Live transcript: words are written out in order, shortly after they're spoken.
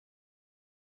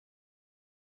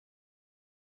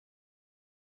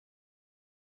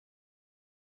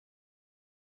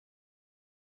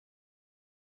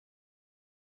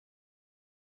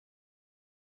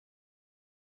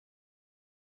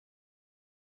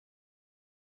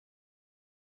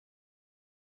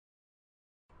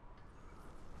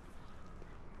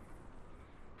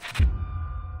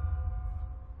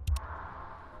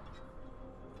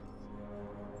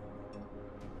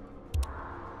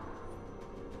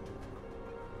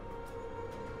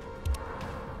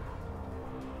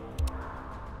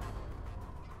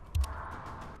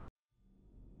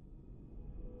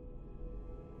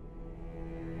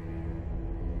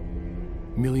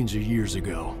Millions of years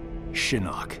ago,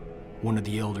 Shinnok, one of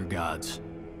the Elder Gods,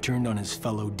 turned on his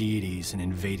fellow deities and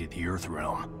invaded the Earth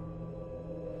Realm.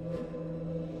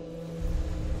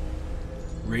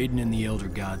 Raiden and the Elder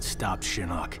Gods stopped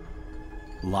Shinnok,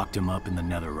 locked him up in the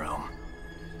Nether Realm.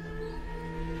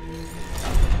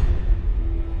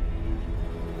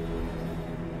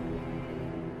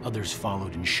 Others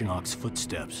followed in Shinnok's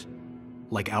footsteps,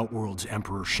 like Outworld's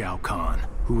Emperor Shao Kahn,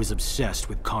 who was obsessed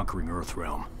with conquering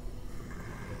Earthrealm.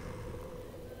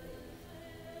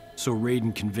 So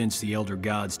Raiden convinced the Elder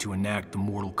Gods to enact the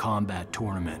Mortal Kombat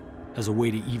tournament as a way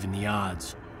to even the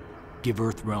odds, give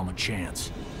Earthrealm a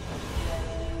chance.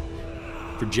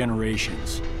 For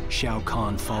generations, Shao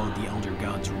Kahn followed the Elder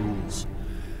Gods' rules.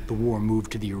 The war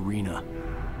moved to the arena,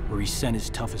 where he sent his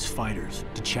toughest fighters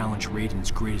to challenge Raiden's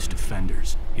greatest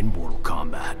defenders in Mortal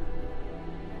Kombat.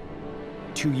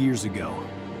 2 years ago,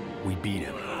 we beat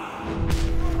him.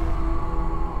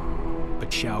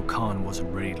 But Shao Kahn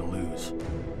wasn't ready to lose.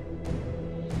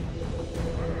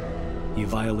 He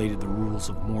violated the rules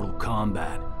of Mortal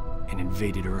Kombat and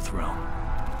invaded Earthrealm.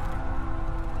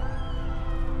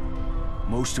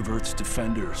 Most of Earth's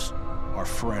defenders, our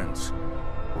friends,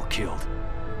 were killed,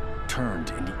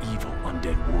 turned into evil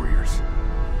undead warriors.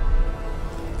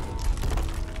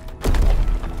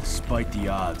 Despite the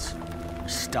odds, we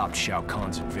stopped Shao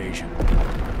Kahn's invasion.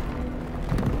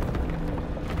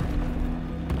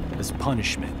 As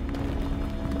punishment,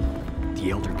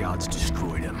 the Elder Gods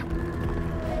destroyed him.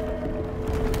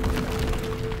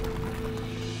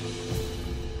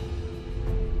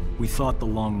 We thought the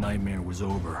long nightmare was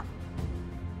over,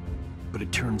 but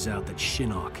it turns out that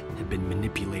Shinnok had been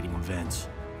manipulating events.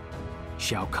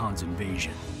 Shao Kahn's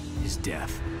invasion, his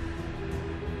death.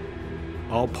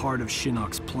 All part of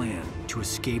Shinnok's plan to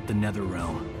escape the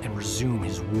Netherrealm and resume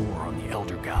his war on the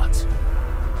Elder Gods.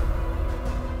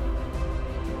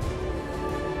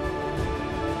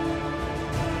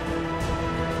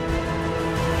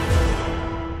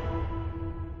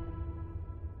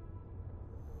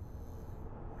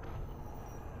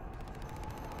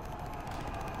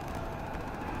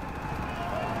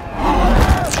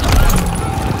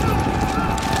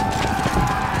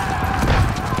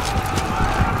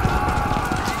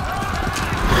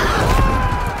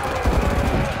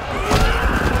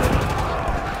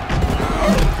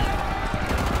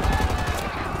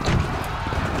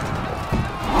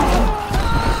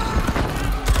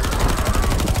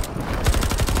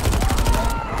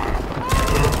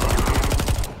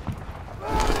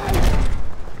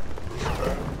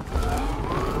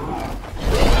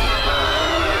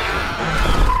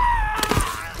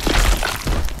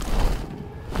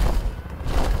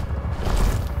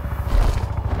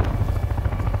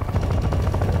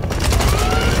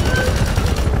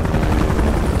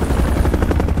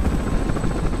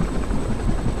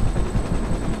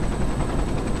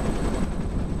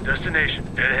 Destination,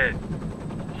 dead ahead.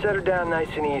 Set her down nice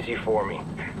and easy for me.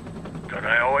 Don't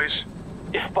I always?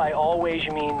 If by always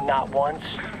you mean not once.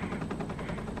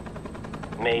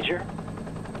 Major?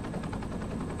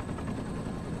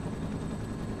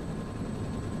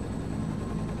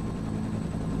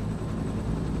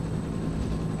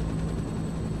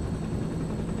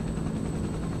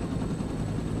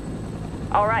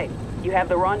 All right, you have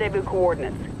the rendezvous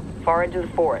coordinates, far edge of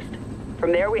the forest.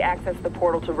 From there, we access the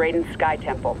portal to Raiden's Sky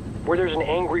Temple. Where there's an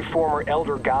angry former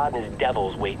Elder God and his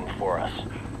devils waiting for us.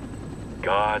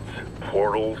 Gods,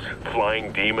 portals,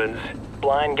 flying demons.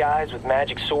 Blind guys with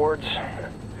magic swords.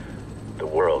 The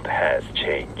world has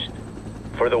changed.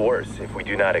 For the worse if we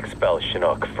do not expel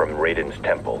Shinnok from Raiden's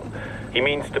temple. He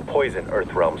means to poison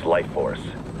Earthrealm's life force,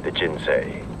 the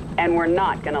Jinsei. And we're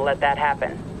not gonna let that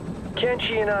happen.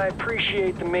 Kenshi and I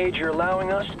appreciate the Major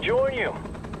allowing us to join you.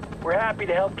 We're happy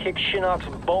to help kick Shinnok's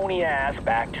bony ass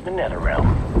back to the Netherrealm.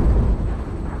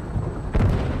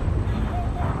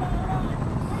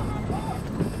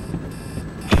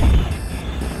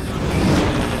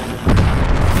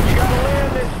 You gotta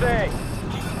land this thing!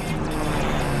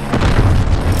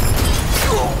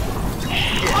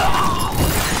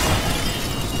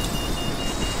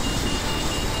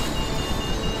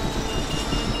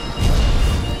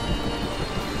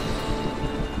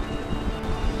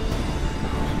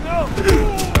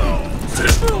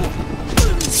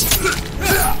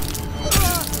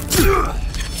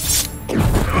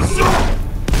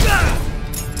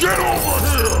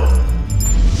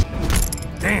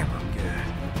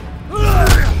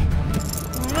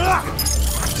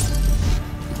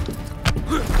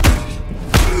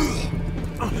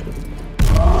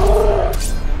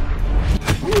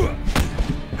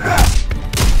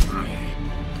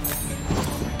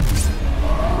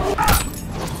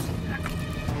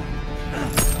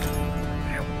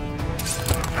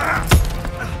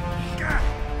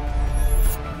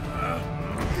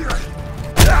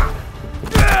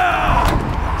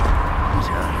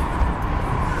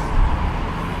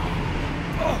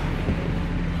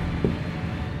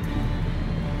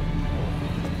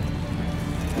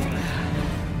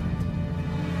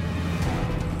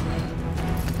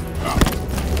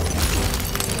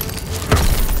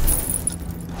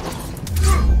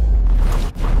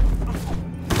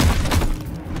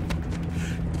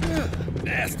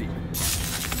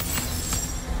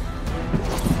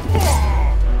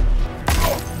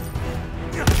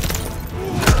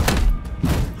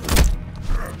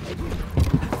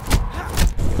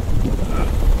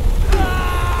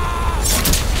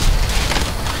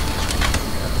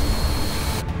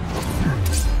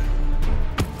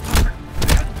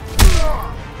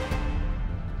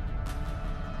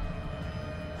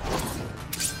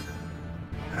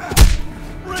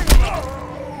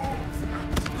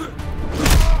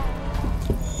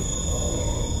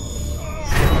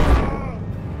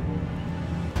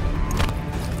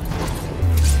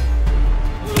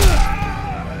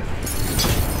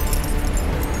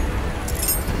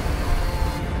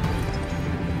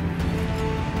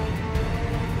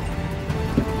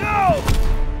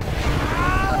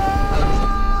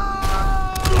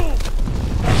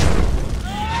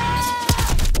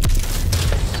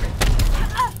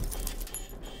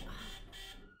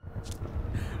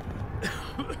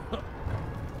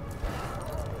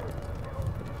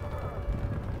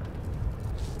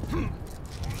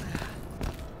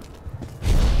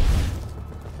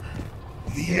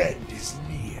 The end is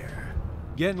near.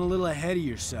 Getting a little ahead of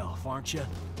yourself, aren't you?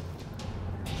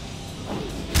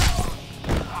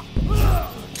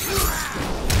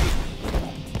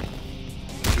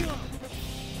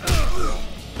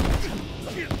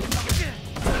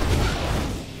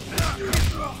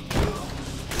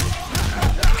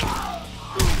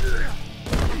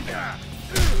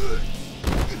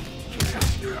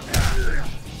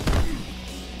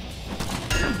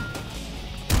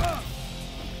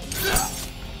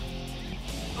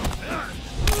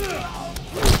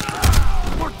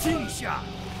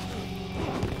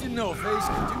 Didn't know a face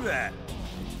could do that.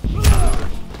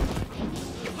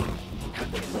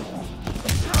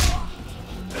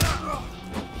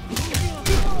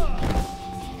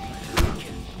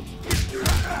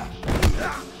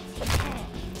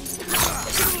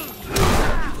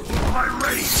 My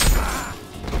race!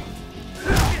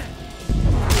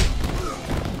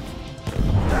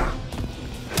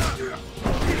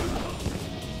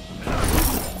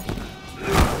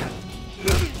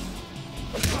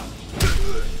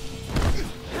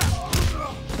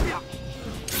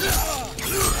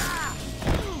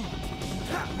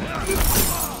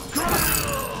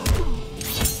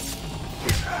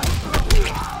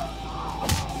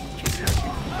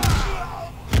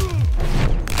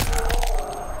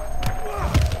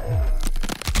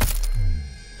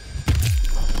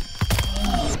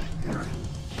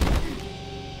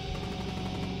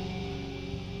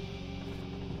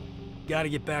 Gotta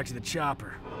get back to the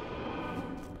chopper.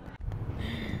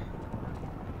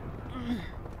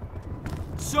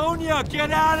 Sonia,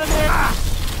 get out of there!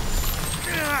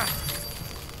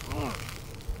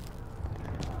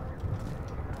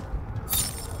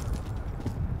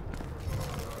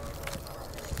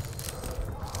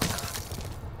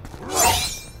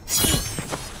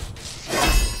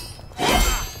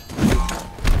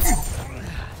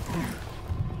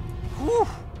 Whew.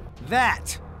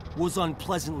 That was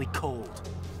unpleasantly cold.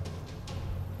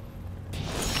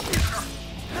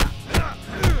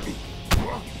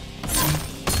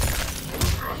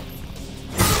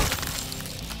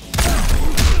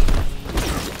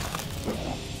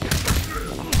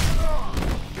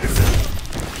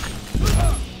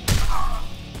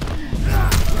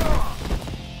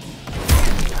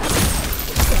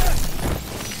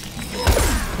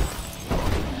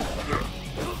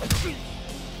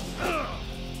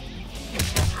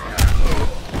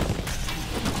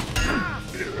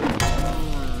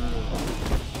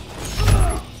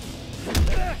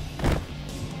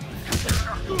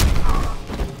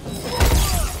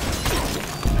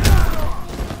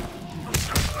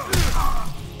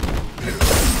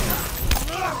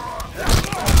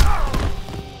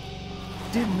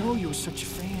 Didn't know you were such a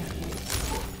fan.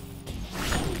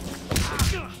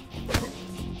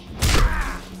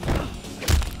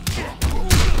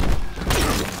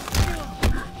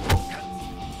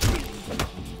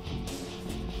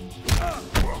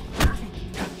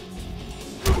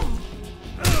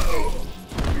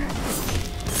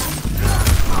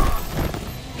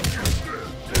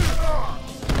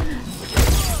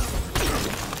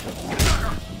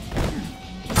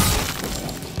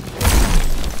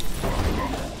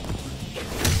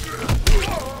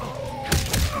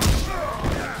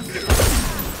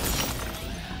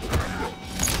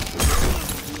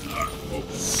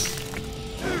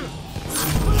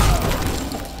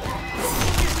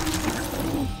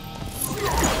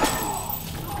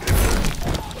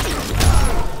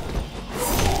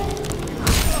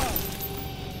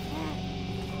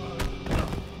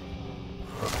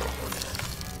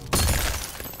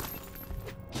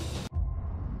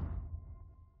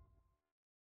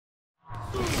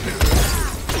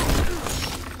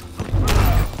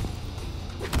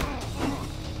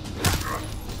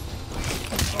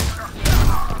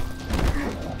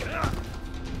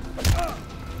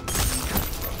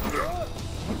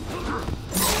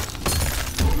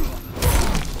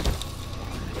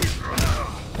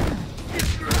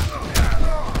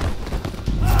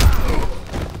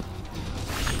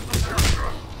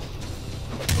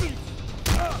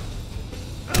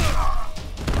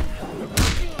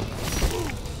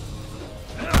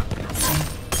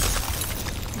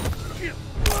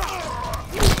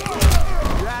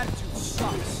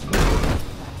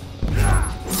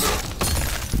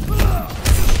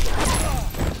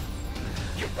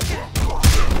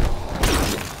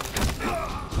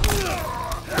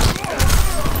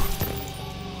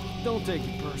 Don't take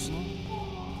it personal.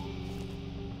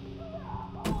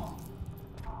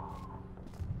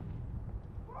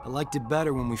 I liked it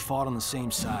better when we fought on the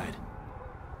same side.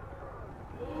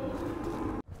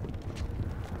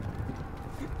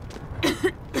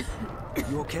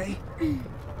 You okay?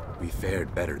 We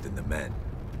fared better than the men.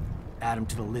 Add him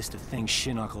to the list of things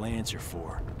Shinnok will answer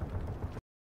for.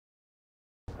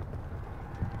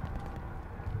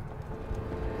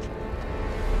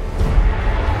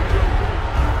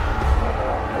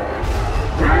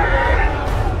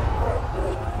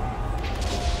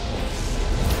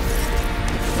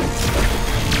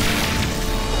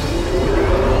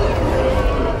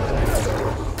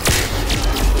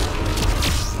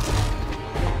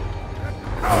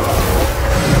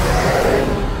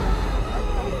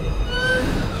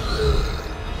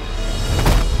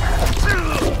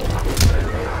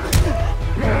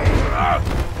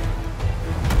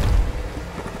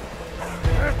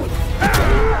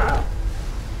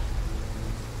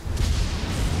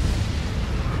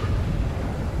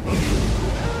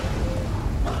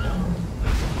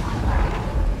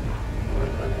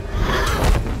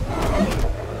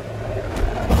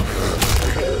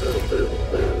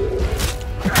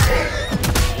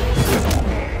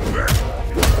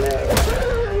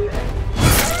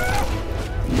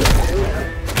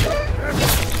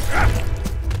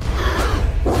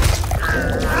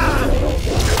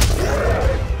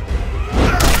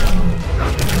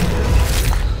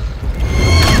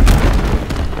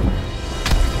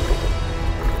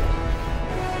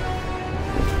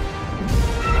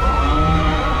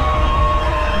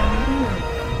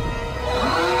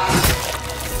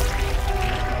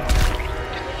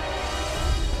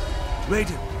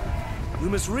 Raiden, we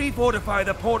must refortify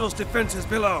the portal's defenses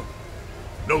below.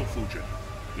 No, Fujin.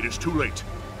 It is too late.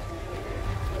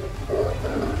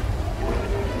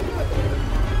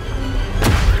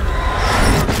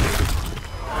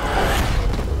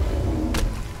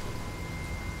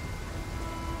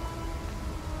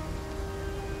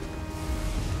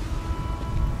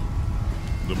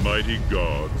 The mighty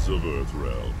gods of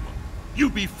Earthrealm. You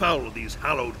befoul these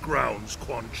hallowed grounds,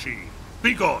 Quan Chi.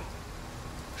 Be gone!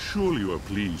 Surely you are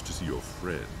pleased to see your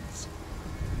friends.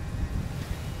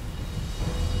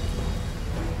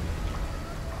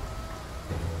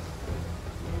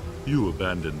 You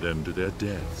abandoned them to their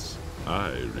deaths. I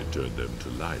returned them to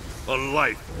life. A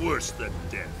life worse than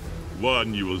death.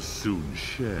 One you will soon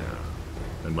share,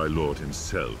 and my lord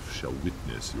himself shall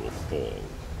witness your fall.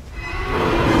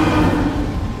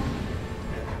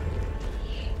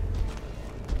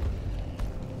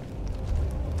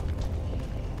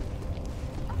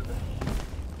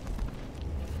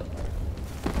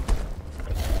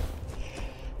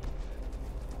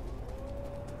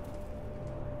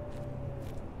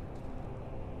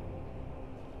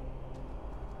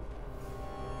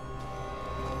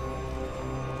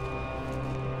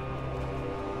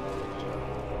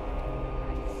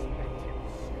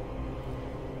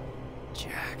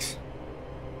 Jax.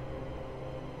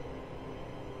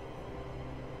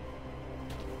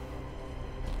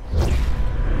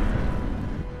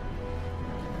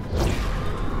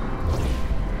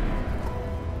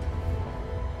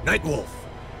 Nightwolf.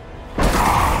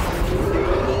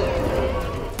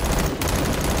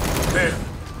 There.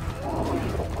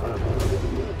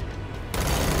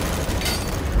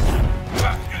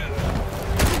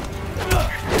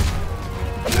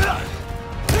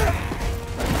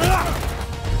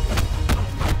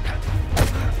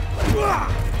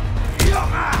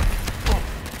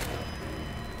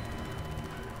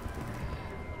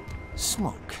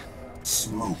 Smoke.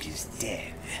 Smoke is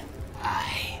dead.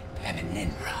 I am an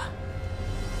Ninra.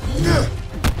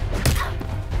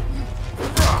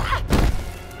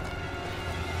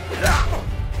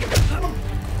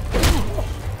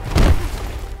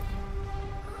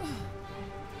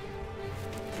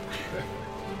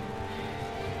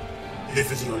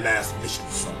 This is your last mission,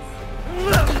 son.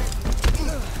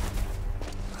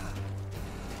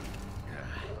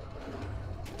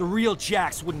 The real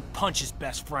Jax wouldn't punch his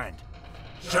best friend.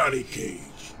 Johnny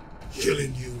Cage,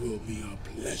 killing you will be a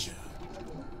pleasure.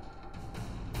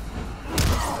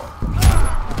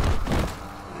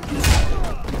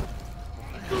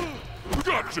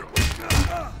 Gotcha!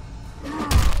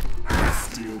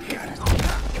 Still got it.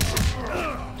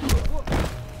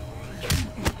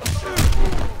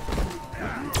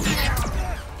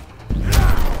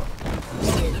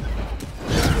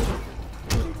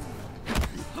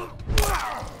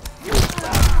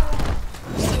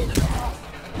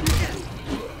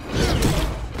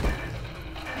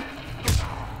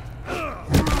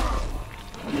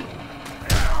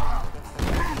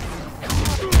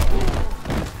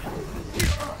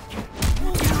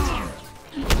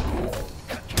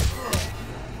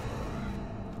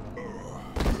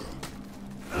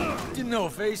 Didn't know a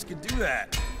face could do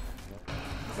that.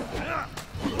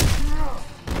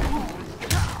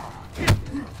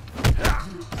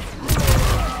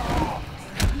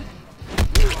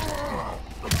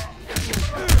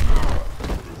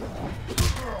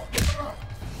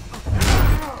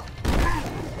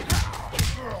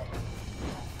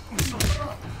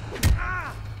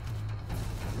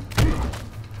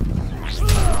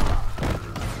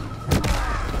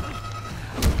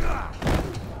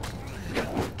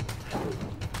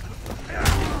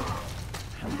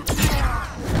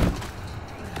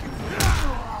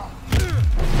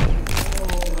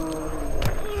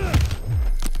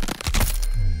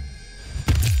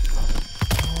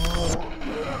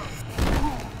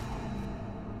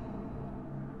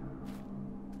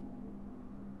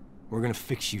 We're gonna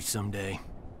fix you someday.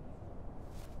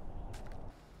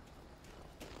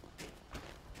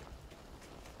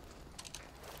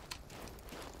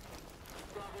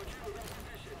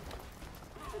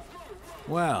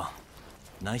 Well,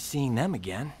 nice seeing them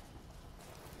again.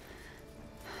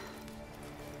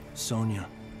 Sonia,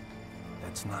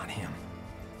 that's not him.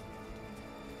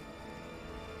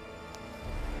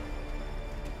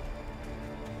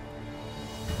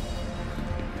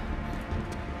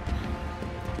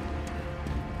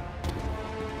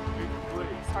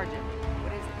 Sergeant,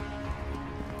 what is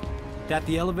it? That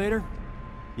the elevator?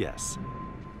 Yes,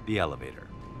 the elevator.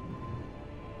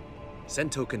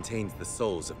 Sento contains the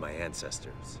souls of my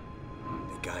ancestors.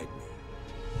 They guide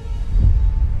me.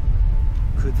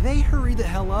 Could they hurry the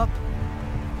hell up?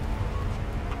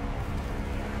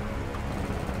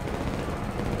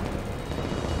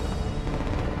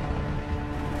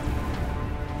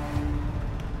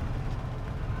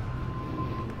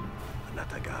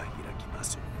 Anata ga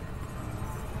hirakimasu.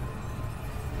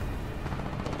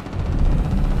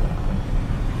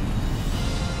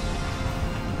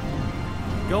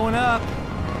 Going up.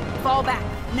 Fall back,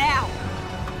 now!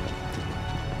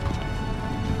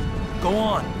 Go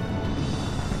on.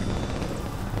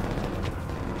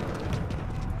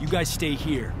 You guys stay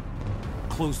here.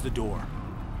 Close the door.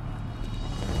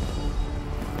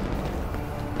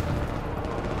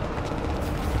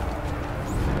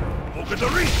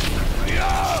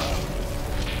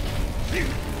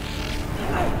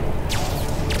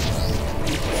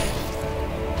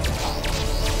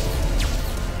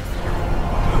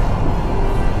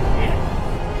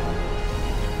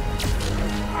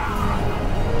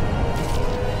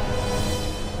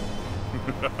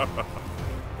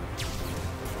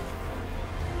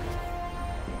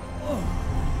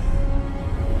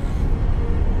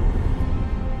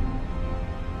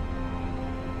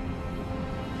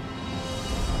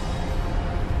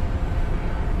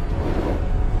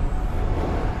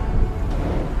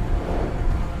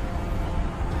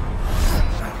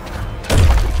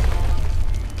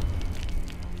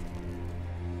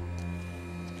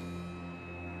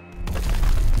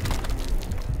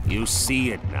 You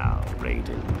see it now,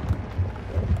 Raiden.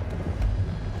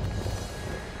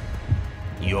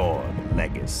 Your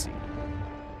legacy.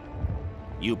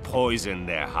 You poison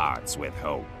their hearts with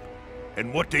hope.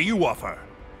 And what do you offer?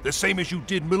 The same as you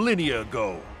did millennia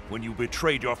ago, when you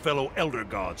betrayed your fellow Elder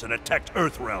Gods and attacked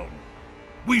Earthrealm.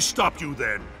 We stopped you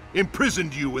then,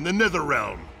 imprisoned you in the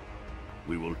Netherrealm.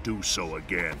 We will do so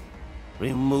again.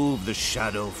 Remove the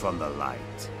shadow from the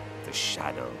light. The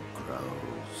shadow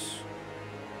grows.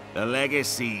 The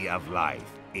legacy of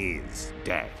life is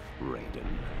death, Raiden.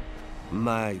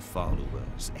 My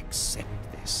followers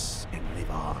accept this and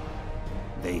live on.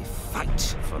 They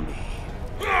fight for me.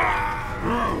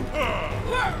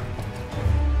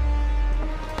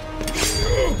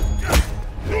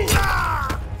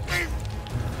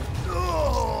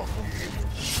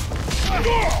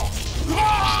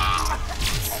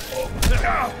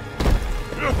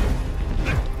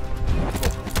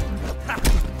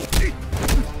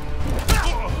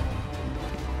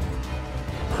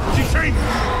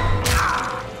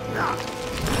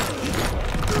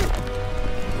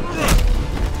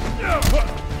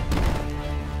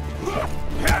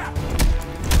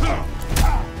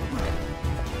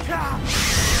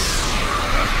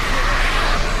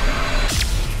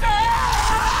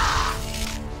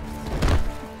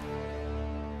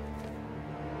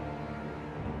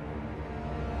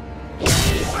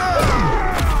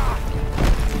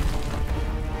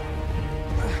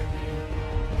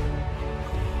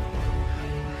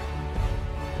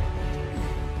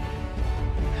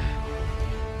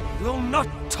 Will not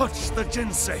touch the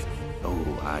Jinsei.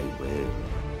 Oh, I will.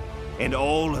 And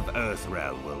all of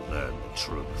Earthrealm will learn the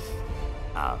truth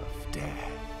of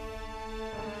death.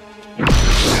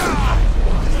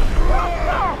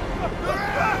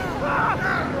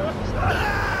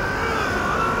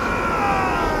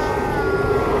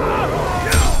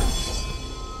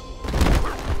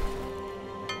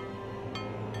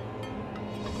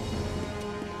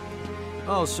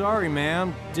 Oh, sorry,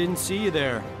 ma'am. Didn't see you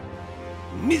there.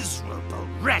 Miserable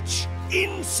wretch!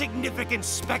 Insignificant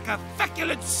speck of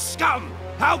feculent scum!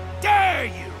 How dare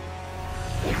you!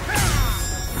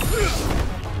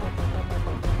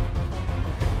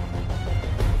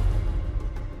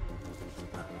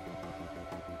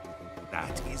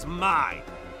 That is mine!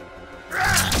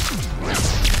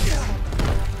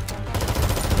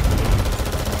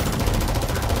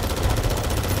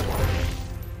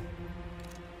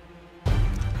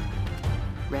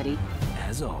 Ready?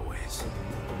 As always.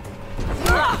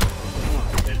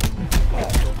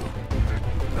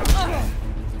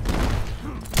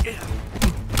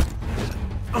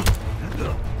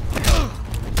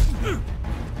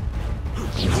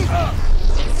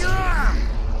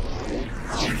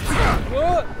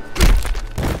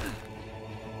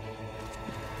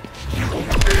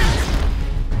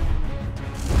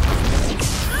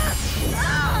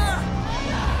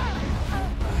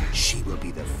 She will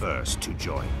be the first to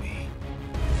join me.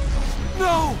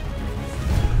 No!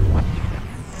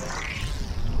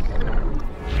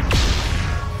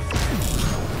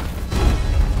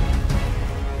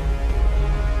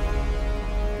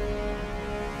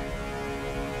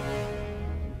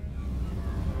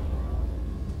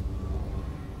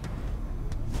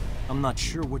 I'm not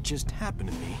sure what just happened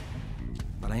to me,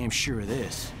 but I am sure of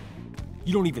this.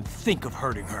 You don't even think of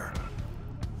hurting her.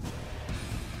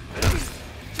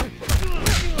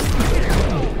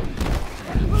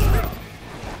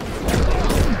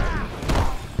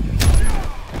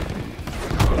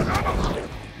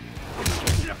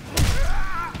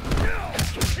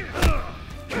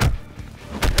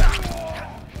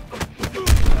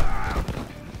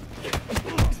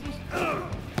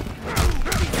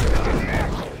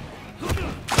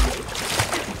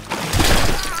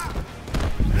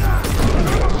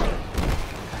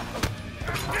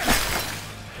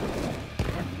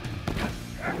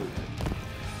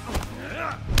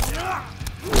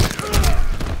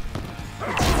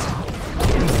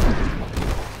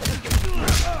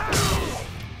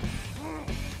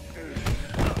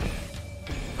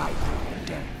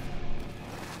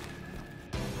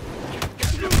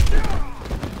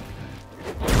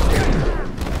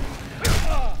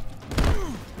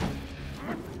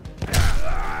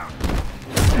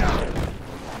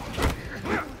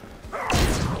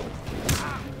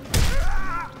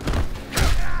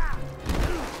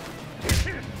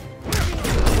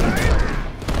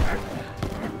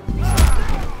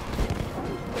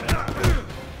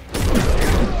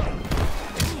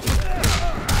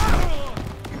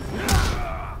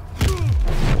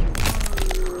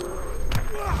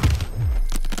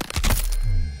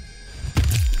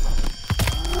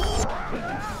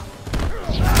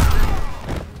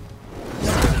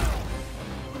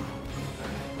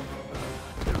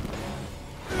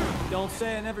 Don't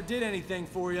say I never did anything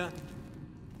for you.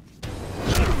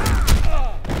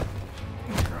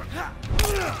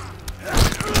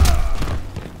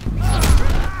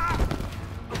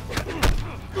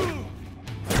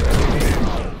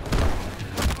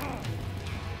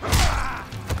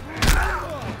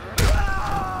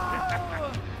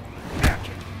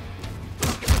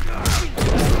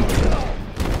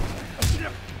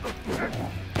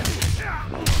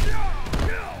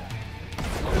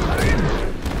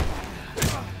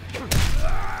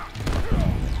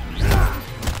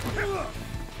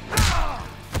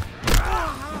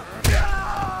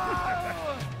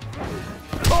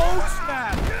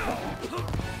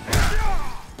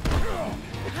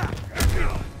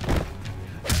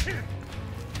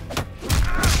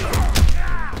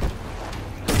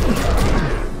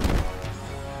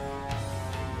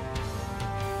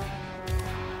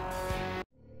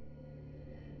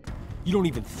 You don't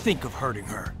even think of hurting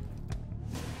her.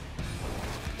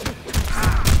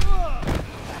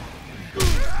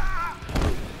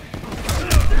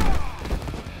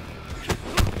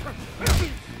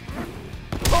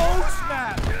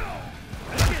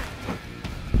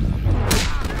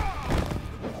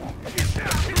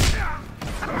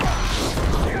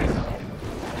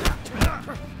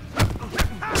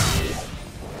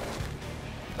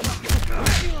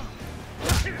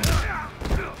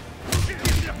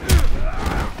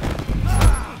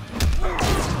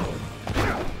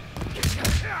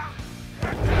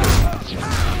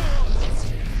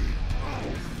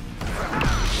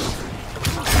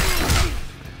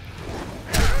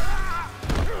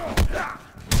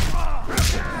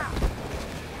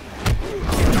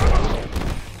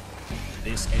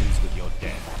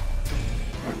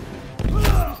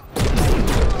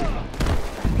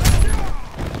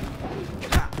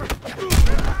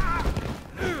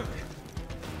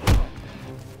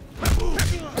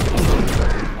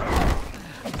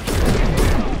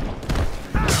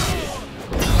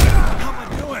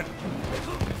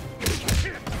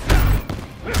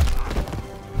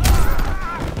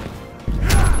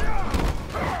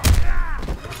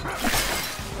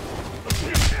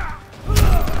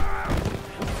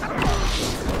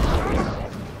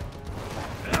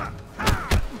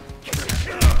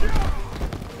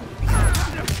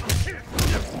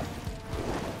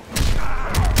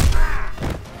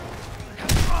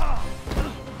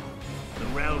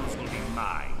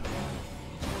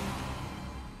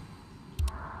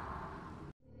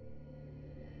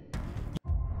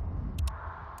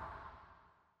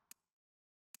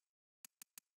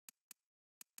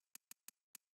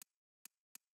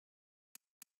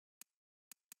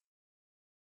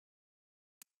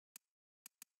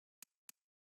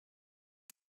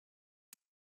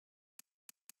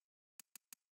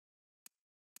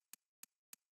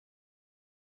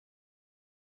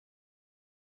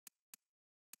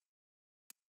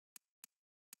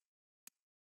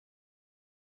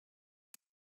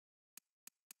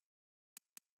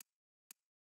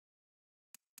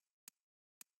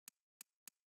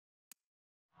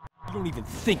 You don't even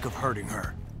think of hurting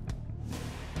her.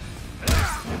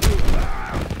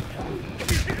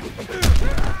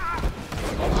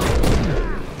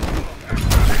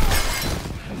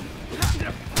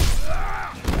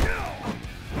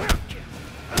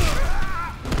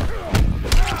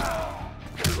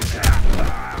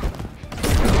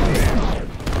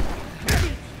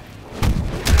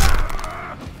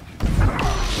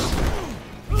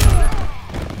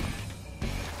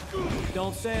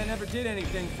 Don't say I never did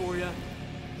anything for you.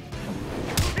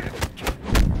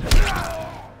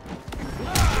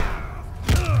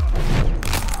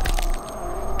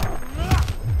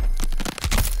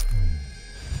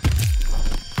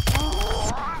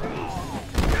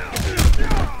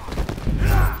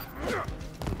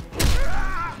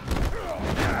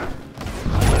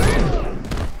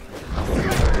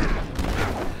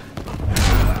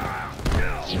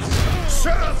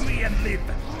 Serve me and live!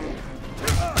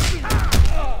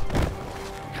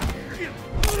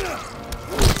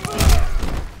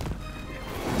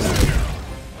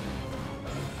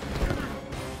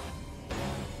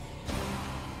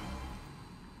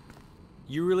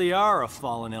 You really are a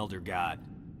fallen elder god.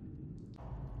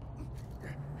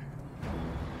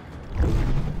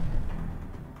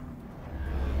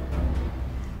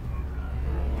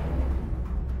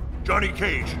 Johnny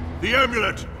Cage, the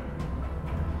amulet!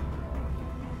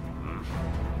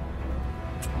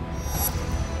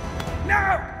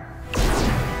 No!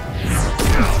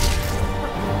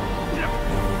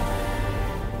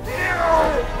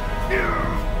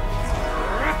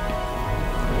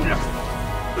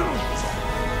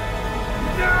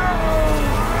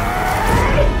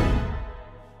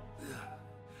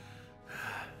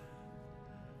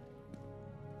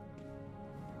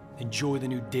 Enjoy the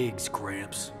new digs,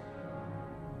 Gramps.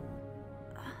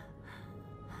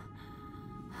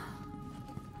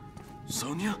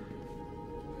 Sonia?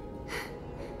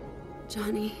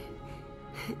 Johnny,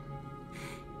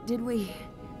 did we?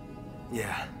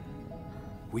 Yeah,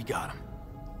 we got him.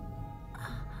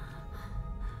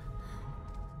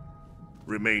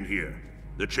 Remain here.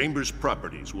 The Chamber's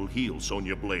properties will heal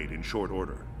Sonya Blade in short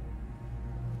order.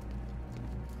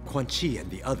 Quan Chi and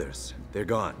the others, they're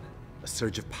gone. A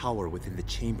surge of power within the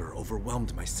chamber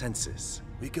overwhelmed my senses.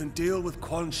 We can deal with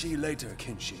Quan Chi later,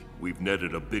 Kinshi. We've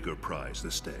netted a bigger prize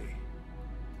this day.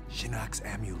 Shinnok's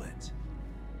amulet.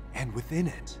 And within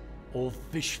it, Old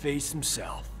fish face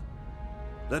himself.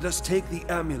 Let us take the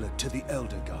amulet to the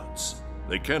Elder Gods.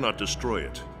 They cannot destroy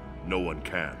it. No one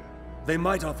can. They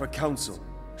might offer counsel.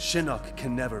 Shinnok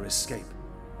can never escape.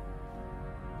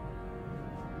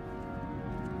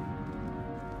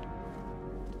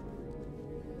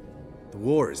 The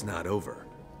war is not over.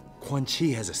 Quan Chi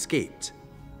has escaped.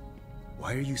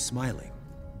 Why are you smiling?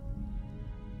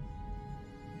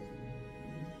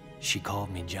 She called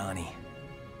me Johnny.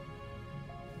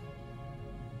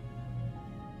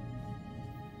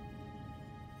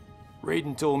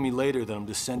 Raiden told me later that I'm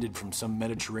descended from some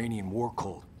Mediterranean war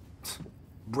cult.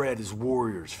 Bred as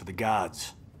warriors for the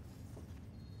gods.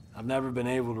 I've never been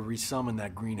able to resummon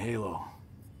that green halo.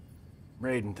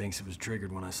 Raiden thinks it was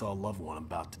triggered when I saw a loved one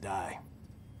about to die.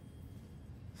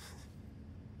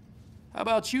 How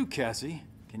about you, Cassie?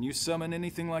 Can you summon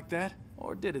anything like that?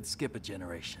 Or did it skip a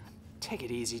generation? Take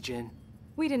it easy, Jin.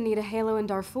 We didn't need a halo in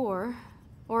Darfur,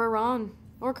 or Iran,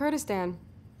 or Kurdistan.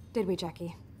 Did we,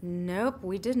 Jackie? Nope,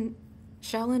 we didn't.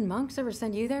 Shaolin monks ever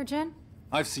send you there, Jen?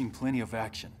 I've seen plenty of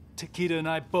action. Takeda and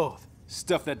I both.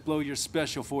 Stuff that blow your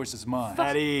special forces mind.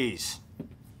 At ease.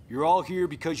 You're all here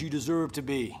because you deserve to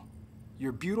be.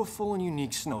 You're beautiful and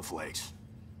unique snowflakes.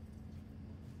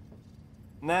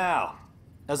 Now,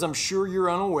 as I'm sure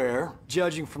you're unaware,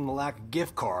 judging from the lack of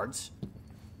gift cards,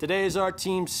 today is our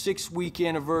team's 6-week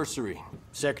anniversary.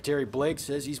 Secretary Blake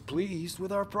says he's pleased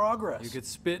with our progress. You could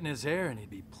spit in his hair and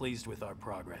he'd be pleased with our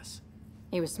progress.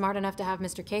 He was smart enough to have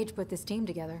Mr. Cage put this team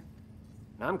together.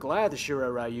 I'm glad the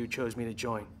Shirai Ryu chose me to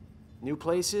join. New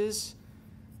places,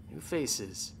 new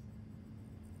faces.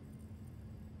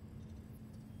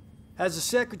 As the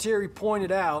secretary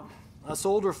pointed out, us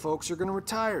older folks are gonna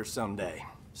retire someday.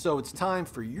 So it's time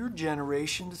for your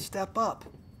generation to step up.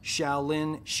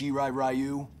 Shaolin, Shirai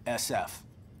Ryu, SF.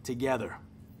 Together.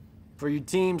 For your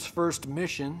team's first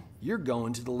mission, you're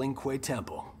going to the Lin Kuei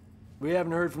Temple. We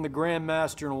haven't heard from the Grand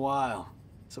Master in a while,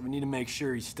 so we need to make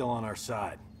sure he's still on our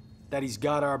side. That he's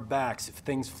got our backs if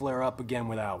things flare up again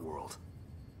with Outworld.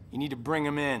 You need to bring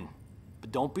him in,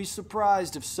 but don't be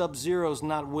surprised if Sub-Zero's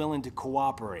not willing to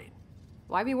cooperate.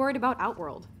 Why be worried about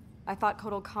Outworld? I thought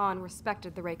Kotal Khan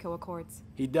respected the Reiko Accords.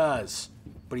 He does,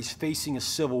 but he's facing a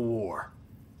civil war.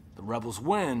 The rebels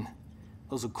win,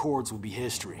 those accords will be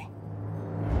history.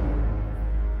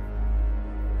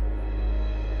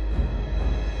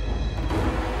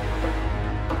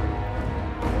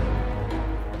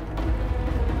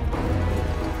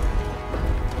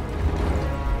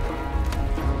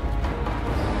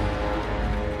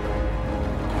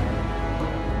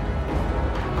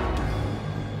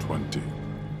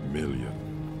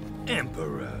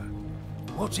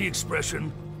 What's the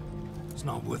expression? It's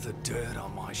not worth the dirt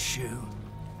on my shoe.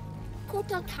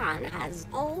 Kotal Khan has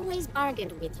always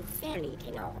bargained with you fairly,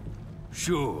 Kano.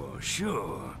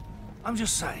 Sure. I'm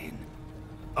just saying.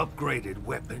 Upgraded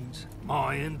weapons,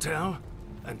 my intel,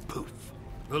 and poof.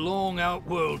 The long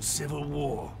outworld civil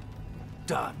war.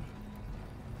 Done.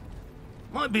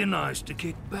 Might be nice to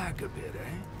kick back a bit,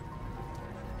 eh?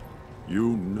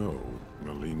 You know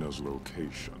Melina's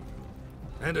location.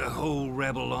 And a whole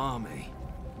rebel army.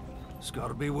 It's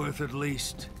gotta be worth at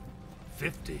least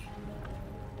 50.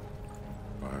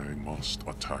 I must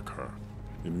attack her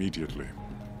immediately.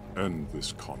 End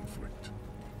this conflict.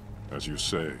 As you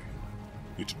say,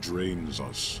 it drains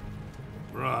us.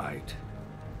 Right.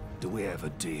 Do we have a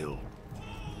deal?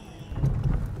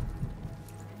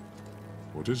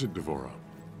 What is it, Devora?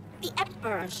 The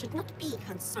Emperor should not be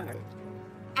concerned.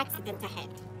 Accident ahead.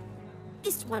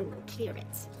 This one will clear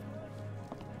it.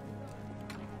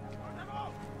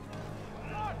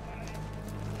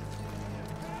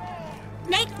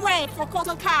 Make way for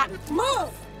Kotal Khan!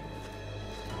 Move!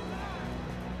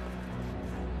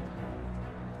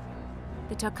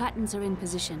 The Tarkatans are in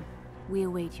position. We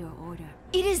await your order.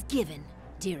 It is given,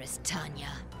 dearest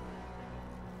Tanya.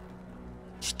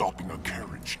 Stopping a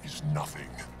carriage is nothing.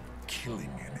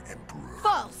 Killing an emperor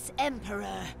False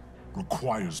Emperor!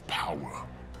 requires power.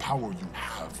 Power you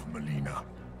have, Melina,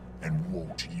 and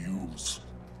won't use.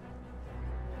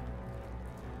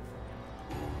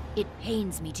 It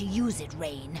pains me to use it,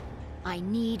 Rain. I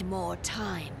need more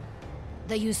time.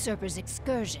 The Usurper's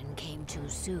excursion came too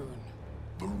soon.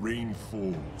 The rain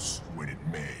falls when it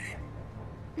may.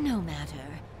 No matter.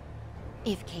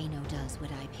 If Kano does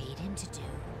what I paid him to do.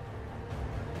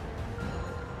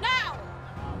 Now!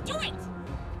 Do it!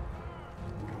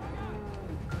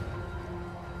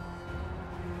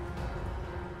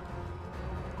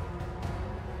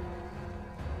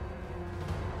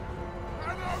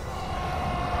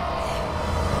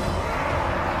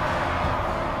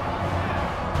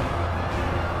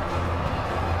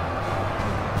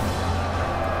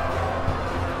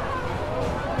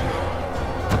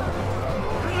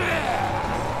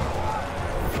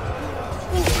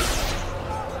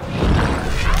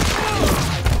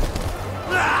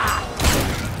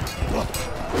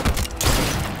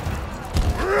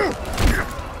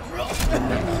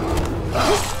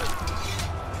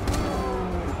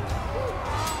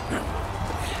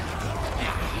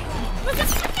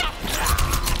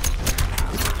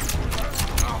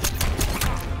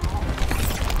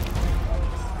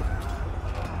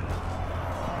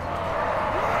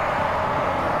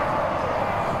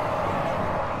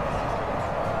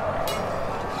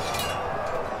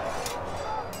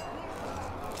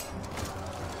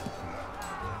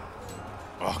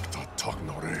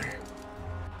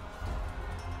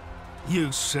 You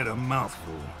said a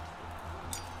mouthful.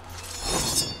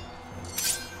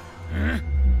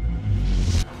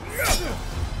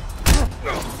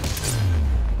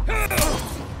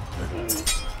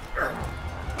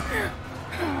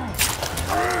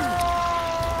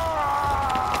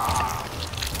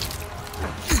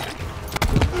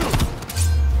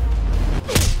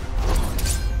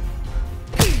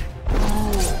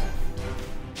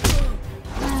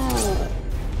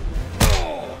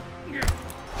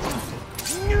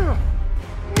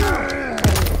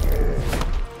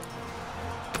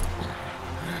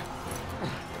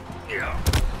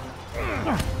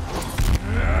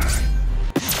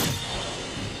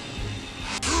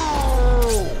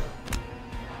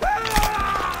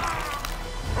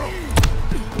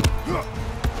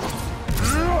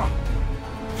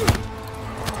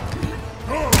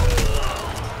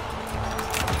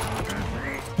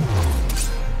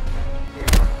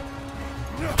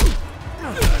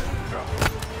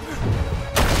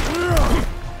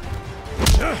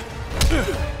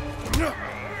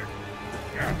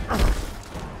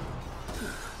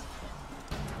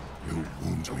 You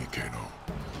wound me, Kano.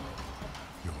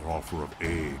 Your offer of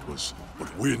aid was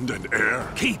but wind and air.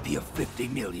 Keep your 50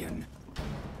 million.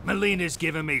 Melina's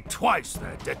given me twice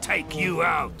that to take you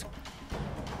out.